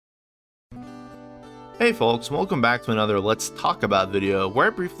Hey folks, welcome back to another Let's Talk About video where I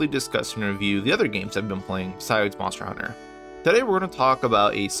briefly discuss and review the other games I've been playing besides Monster Hunter. Today we're going to talk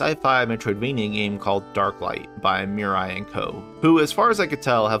about a sci-fi Metroidvania game called Darklight by Mirai & Co., who as far as I could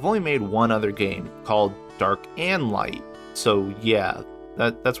tell have only made one other game called Dark and Light. So yeah,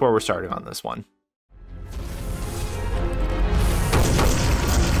 that's where we're starting on this one.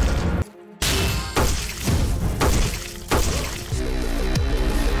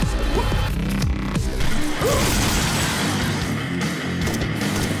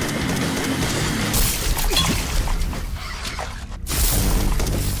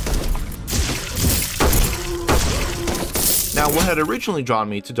 Now, what had originally drawn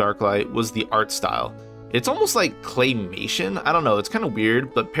me to Darklight was the art style. It's almost like claymation, I don't know, it's kind of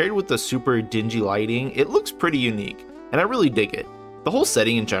weird, but paired with the super dingy lighting, it looks pretty unique, and I really dig it. The whole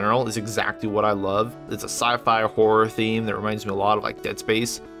setting in general is exactly what I love. It's a sci-fi horror theme that reminds me a lot of like Dead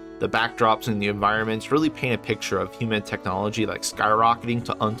Space. The backdrops and the environments really paint a picture of human technology like skyrocketing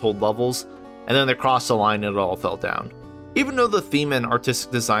to untold levels, and then they crossed the line and it all fell down. Even though the theme and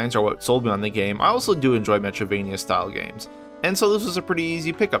artistic designs are what sold me on the game, I also do enjoy Metroidvania style games. And so this was a pretty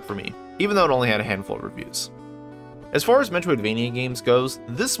easy pickup for me, even though it only had a handful of reviews. As far as Metroidvania games goes,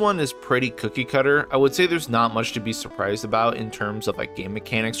 this one is pretty cookie cutter. I would say there's not much to be surprised about in terms of like game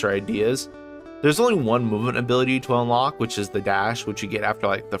mechanics or ideas. There's only one movement ability to unlock, which is the dash, which you get after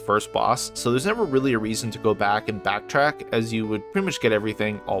like the first boss, so there's never really a reason to go back and backtrack, as you would pretty much get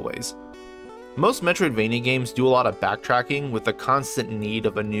everything always. Most Metroidvania games do a lot of backtracking with the constant need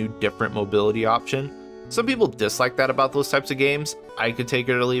of a new different mobility option. Some people dislike that about those types of games. I could take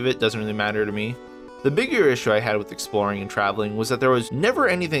it or leave it, doesn't really matter to me. The bigger issue I had with exploring and traveling was that there was never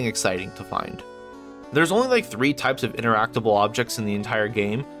anything exciting to find. There's only like 3 types of interactable objects in the entire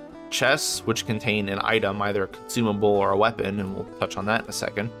game. Chests, which contain an item, either a consumable or a weapon, and we'll touch on that in a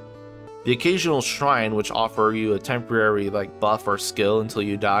second. The occasional shrine, which offer you a temporary like buff or skill until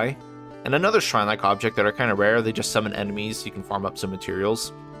you die. And another shrine-like object that are kind of rare, they just summon enemies so you can farm up some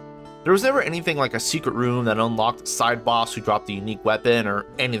materials. There was never anything like a secret room that unlocked a side boss who dropped a unique weapon or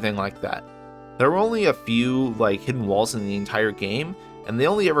anything like that. There were only a few like hidden walls in the entire game, and they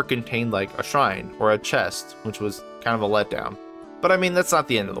only ever contained like a shrine or a chest, which was kind of a letdown. But I mean, that's not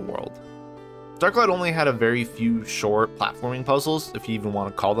the end of the world. Darklight only had a very few short platforming puzzles, if you even want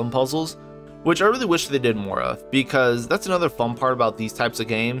to call them puzzles, which I really wish they did more of, because that's another fun part about these types of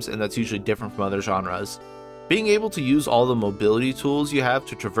games, and that's usually different from other genres. Being able to use all the mobility tools you have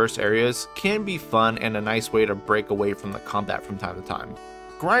to traverse areas can be fun and a nice way to break away from the combat from time to time.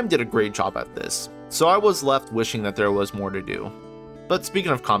 Grime did a great job at this, so I was left wishing that there was more to do. But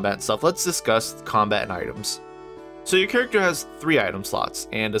speaking of combat and stuff, let's discuss combat and items. So your character has 3 item slots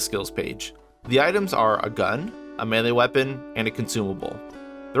and a skills page. The items are a gun, a melee weapon, and a consumable.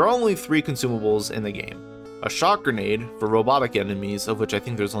 There are only 3 consumables in the game. A shock grenade for robotic enemies, of which I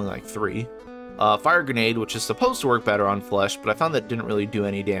think there's only like 3. A fire grenade, which is supposed to work better on flesh, but I found that didn't really do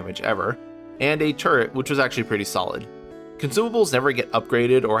any damage ever, and a turret, which was actually pretty solid. Consumables never get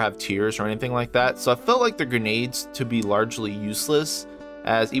upgraded or have tiers or anything like that, so I felt like the grenades to be largely useless,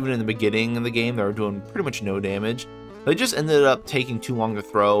 as even in the beginning of the game they were doing pretty much no damage. They just ended up taking too long to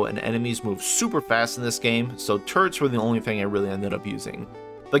throw, and enemies move super fast in this game, so turrets were the only thing I really ended up using.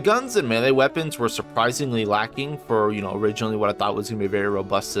 The guns and melee weapons were surprisingly lacking for, originally what I thought was going to be a very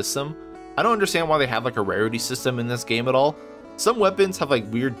robust system. I don't understand why they have like a rarity system in this game at all. Some weapons have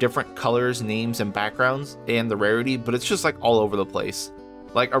like weird different colors, names, and backgrounds, and the rarity, but it's just like all over the place.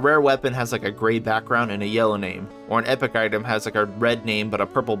 Like a rare weapon has like a gray background and a yellow name, or an epic item has like a red name but a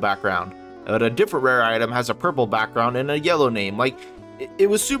purple background, but a different rare item has a purple background and a yellow name. Like, it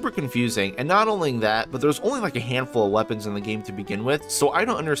was super confusing, and not only that, but there's only like a handful of weapons in the game to begin with, so I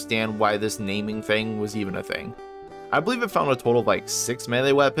don't understand why this naming thing was even a thing. I believe it found a total of like 6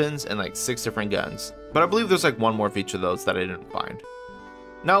 melee weapons and like 6 different guns, but I believe there's like one more of each of those that I didn't find.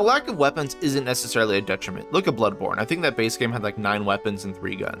 Now, lack of weapons isn't necessarily a detriment. Look at Bloodborne, I think that base game had like 9 weapons and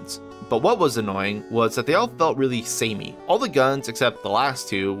 3 guns. But what was annoying was that they all felt really samey. All the guns except the last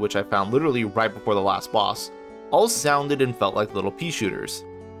 2, which I found literally right before the last boss, all sounded and felt like little pea shooters.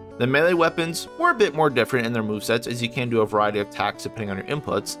 The melee weapons were a bit more different in their movesets, as you can do a variety of attacks depending on your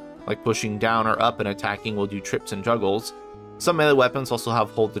inputs, like pushing down or up and attacking will do trips and juggles. Some melee weapons also have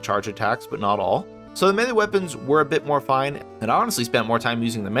hold to charge attacks, but not all. So the melee weapons were a bit more fine, and I honestly spent more time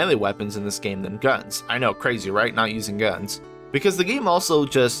using the melee weapons in this game than guns. I know, crazy, right? Not using guns. Because the game also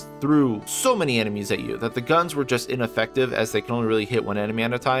just threw so many enemies at you that the guns were just ineffective, as they can only really hit one enemy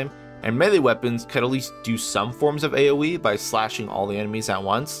at a time, and melee weapons could at least do some forms of AoE by slashing all the enemies at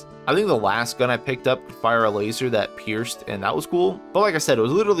once. I think the last gun I picked up could fire a laser that pierced, and that was cool, but like I said, it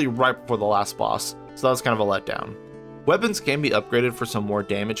was literally right before the last boss, so that was kind of a letdown. Weapons can be upgraded for some more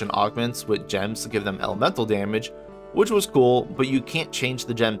damage and augments with gems to give them elemental damage, which was cool, but you can't change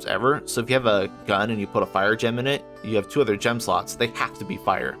the gems ever, so if you have a gun and you put a fire gem in it, you have 2 other gem slots, they have to be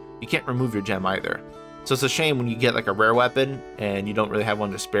fire. You can't remove your gem either. So it's a shame when you get like a rare weapon and you don't really have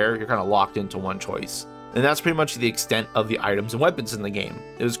one to spare, you're kind of locked into one choice. And that's pretty much the extent of the items and weapons in the game.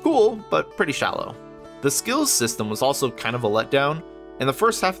 It was cool, but pretty shallow. The skills system was also kind of a letdown. In the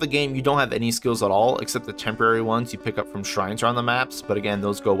first half of the game, you don't have any skills at all, except the temporary ones you pick up from shrines around the maps, but again,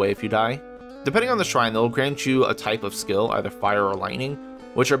 those go away if you die. Depending on the shrine, they'll grant you a type of skill, either fire or lightning,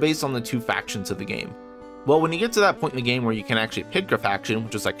 which are based on the 2 factions of the game. Well, when you get to that point in the game where you can actually pick a faction,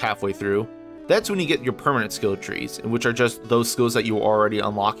 which is like halfway through, that's when you get your permanent skill trees, which are just those skills that you were already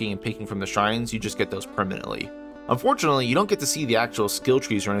unlocking and picking from the shrines, you just get those permanently. Unfortunately, you don't get to see the actual skill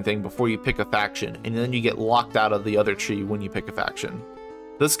trees or anything before you pick a faction, and then you get locked out of the other tree when you pick a faction.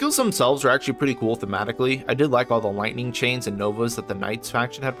 The skills themselves are actually pretty cool thematically. I did like all the lightning chains and novas that the Knights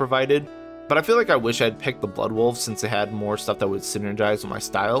faction had provided, but I feel like I wish I had picked the Blood Wolves since they had more stuff that would synergize with my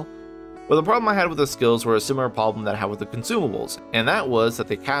style. But the problem I had with the skills were a similar problem that I had with the consumables, and that was that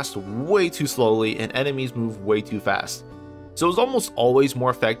they cast way too slowly and enemies move way too fast. So it was almost always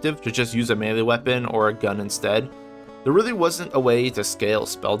more effective to just use a melee weapon or a gun instead. There really wasn't a way to scale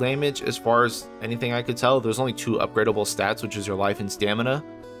spell damage as far as anything I could tell. There's only 2 upgradable stats, which is your life and stamina,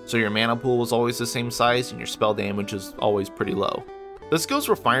 so your mana pool was always the same size and your spell damage is always pretty low. The skills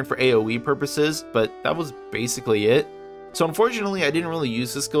were fine for AoE purposes, but that was basically it. So unfortunately, I didn't really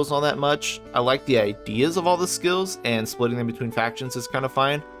use the skills all that much. I like the ideas of all the skills, and splitting them between factions is kind of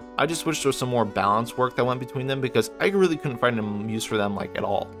fine. I just wish there was some more balance work that went between them because I really couldn't find a use for them like at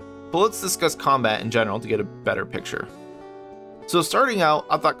all. But let's discuss combat in general to get a better picture. So starting out,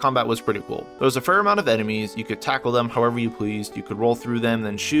 I thought combat was pretty cool. There was a fair amount of enemies, you could tackle them however you pleased, you could roll through them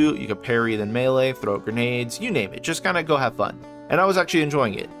then shoot, you could parry then melee, throw grenades, you name it, just kind of go have fun. And I was actually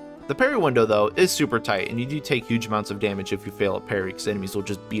enjoying it. The parry window though is super tight, and you do take huge amounts of damage if you fail a parry because enemies will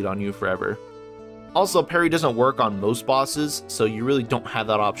just beat on you forever. Also, parry doesn't work on most bosses, so you really don't have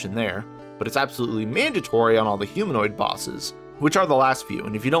that option there, but it's absolutely mandatory on all the humanoid bosses, which are the last few,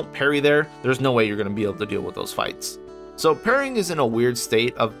 and if you don't parry there, there's no way you're going to be able to deal with those fights. So parrying is in a weird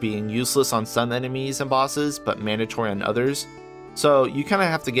state of being useless on some enemies and bosses, but mandatory on others, so you kind of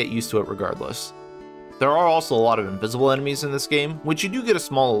have to get used to it regardless. There are also a lot of invisible enemies in this game, which you do get a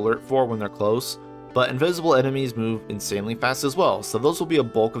small alert for when they're close, but invisible enemies move insanely fast as well, so those will be a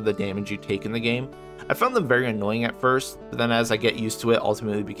bulk of the damage you take in the game. I found them very annoying at first, but then as I get used to it,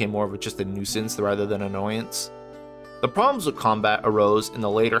 ultimately became more of just a nuisance rather than annoyance. The problems with combat arose in the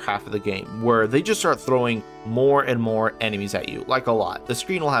later half of the game, where they just start throwing more and more enemies at you, like a lot. The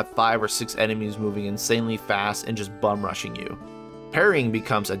screen will have 5 or 6 enemies moving insanely fast and just bum rushing you. Parrying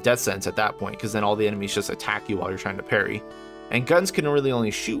becomes a death sentence at that point, because then all the enemies just attack you while you're trying to parry. And guns can really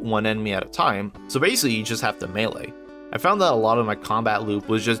only shoot one enemy at a time, so basically you just have to melee. I found that a lot of my combat loop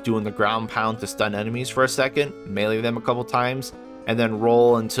was just doing the ground pound to stun enemies for a second, melee them a couple times, and then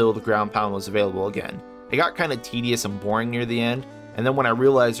roll until the ground pound was available again. It got kind of tedious and boring near the end, and then when I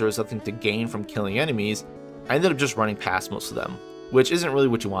realized there was nothing to gain from killing enemies, I ended up just running past most of them, which isn't really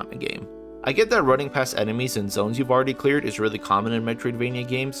what you want in a game. I get that running past enemies in zones you've already cleared is really common in Metroidvania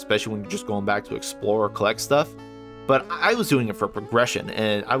games, especially when you're just going back to explore or collect stuff, but I was doing it for progression,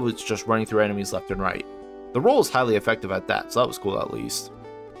 and I was just running through enemies left and right. The roll is highly effective at that, so that was cool at least.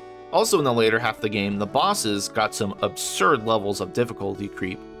 Also in the later half of the game, the bosses got some absurd levels of difficulty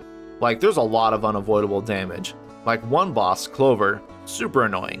creep. Like, there's a lot of unavoidable damage. Like one boss, Clover, super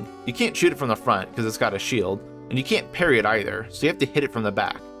annoying. You can't shoot it from the front because it's got a shield, and you can't parry it either, so you have to hit it from the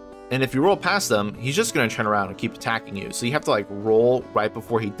back. And if you roll past them, he's just going to turn around and keep attacking you. So you have to like roll right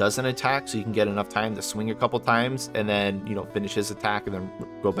before he does an attack so you can get enough time to swing a couple times and then, finish his attack and then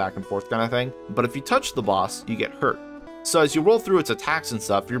go back and forth kind of thing. But if you touch the boss, you get hurt. So as you roll through its attacks and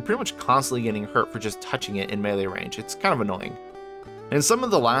stuff, you're pretty much constantly getting hurt for just touching it in melee range. It's kind of annoying. And some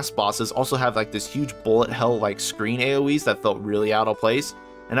of the last bosses also have like this huge bullet hell like screen AoEs that felt really out of place.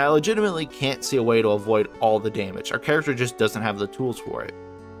 And I legitimately can't see a way to avoid all the damage. Our character just doesn't have the tools for it.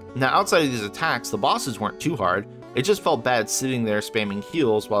 Now, outside of these attacks, the bosses weren't too hard. It just felt bad sitting there spamming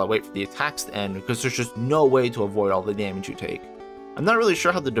heals while I wait for the attacks to end because there's just no way to avoid all the damage you take. I'm not really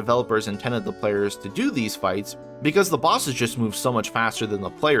sure how the developers intended the players to do these fights because the bosses just move so much faster than the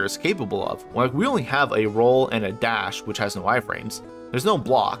player is capable of. Like, we only have a roll and a dash, which has no iframes. There's no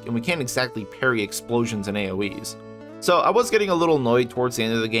block, and we can't exactly parry explosions and AoEs. So I was getting a little annoyed towards the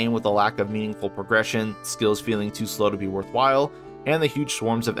end of the game with the lack of meaningful progression, skills feeling too slow to be worthwhile, and the huge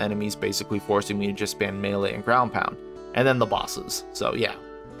swarms of enemies basically forcing me to just spam melee and ground pound, and then the bosses, so yeah.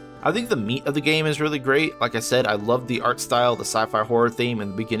 I think the meat of the game is really great. Like I said, I loved the art style, the sci-fi horror theme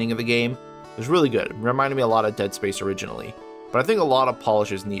in the beginning of the game. It was really good. It reminded me a lot of Dead Space originally, but I think a lot of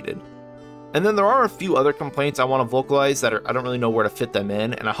polish is needed. And then there are a few other complaints I want to vocalize that I don't really know where to fit them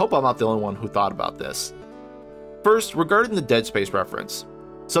in, and I hope I'm not the only one who thought about this. First, regarding the Dead Space reference.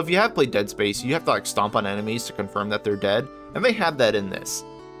 So if you have played Dead Space, you have to like stomp on enemies to confirm that they're dead, and they have that in this.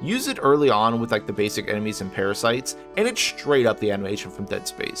 Use it early on with like the basic enemies and parasites, and it's straight up the animation from Dead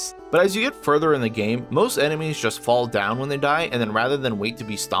Space. But as you get further in the game, most enemies just fall down when they die, and then rather than wait to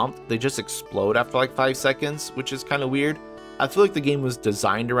be stomped, they just explode after like 5 seconds, which is kind of weird. I feel like the game was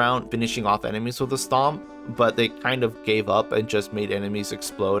designed around finishing off enemies with a stomp, but they kind of gave up and just made enemies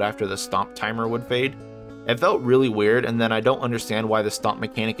explode after the stomp timer would fade. It felt really weird, and then I don't understand why the stomp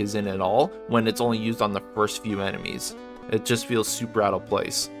mechanic is in at all when it's only used on the first few enemies. It just feels super out of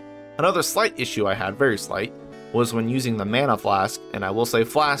place. Another slight issue I had, very slight, was when using the mana flask, and I will say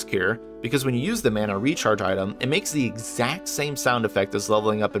flask here, because when you use the mana recharge item, it makes the exact same sound effect as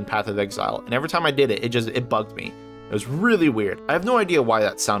leveling up in Path of Exile, and every time I did it, it bugged me. It was really weird. I have no idea why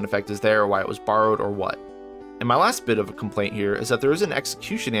that sound effect is there, or why it was borrowed, or what. And my last bit of a complaint here is that there is an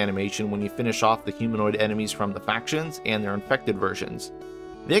execution animation when you finish off the humanoid enemies from the factions and their infected versions.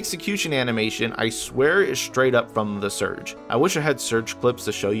 The execution animation, I swear, is straight up from the Surge. I wish I had Surge clips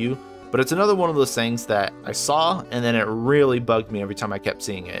to show you, but it's another one of those things that I saw and then it really bugged me every time I kept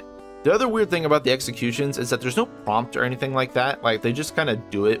seeing it. The other weird thing about the executions is that there's no prompt or anything like that, like they just kind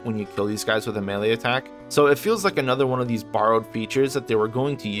of do it when you kill these guys with a melee attack. So it feels like another one of these borrowed features that they were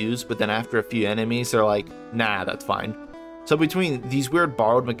going to use, but then after a few enemies they're like, nah, that's fine. So between these weird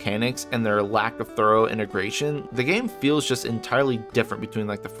borrowed mechanics and their lack of thorough integration, the game feels just entirely different between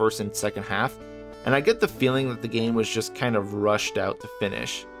like the first and second half, and I get the feeling that the game was just kind of rushed out to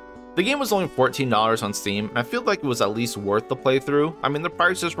finish. The game was only $14 on Steam, and I feel like it was at least worth the playthrough. I mean, the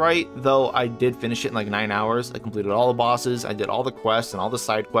price is right, though I did finish it in like 9 hours. I completed all the bosses, I did all the quests and all the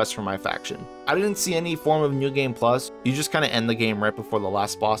side quests for my faction. I didn't see any form of New Game Plus. You just kind of end the game right before the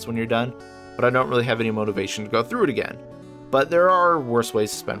last boss when you're done, but I don't really have any motivation to go through it again. But there are worse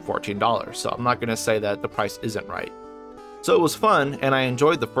ways to spend $14, so I'm not going to say that the price isn't right. So it was fun, and I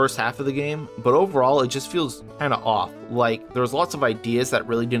enjoyed the first half of the game, but overall it just feels kind of off. Like, there's lots of ideas that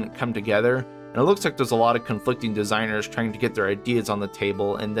really didn't come together, and it looks like there's a lot of conflicting designers trying to get their ideas on the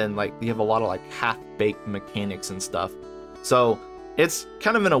table, and then like you have a lot of like half-baked mechanics and stuff. So it's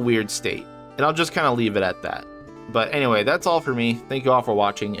kind of in a weird state, and I'll just kind of leave it at that. But anyway, that's all for me. Thank you all for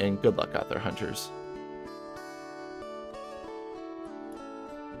watching, and good luck out there, hunters.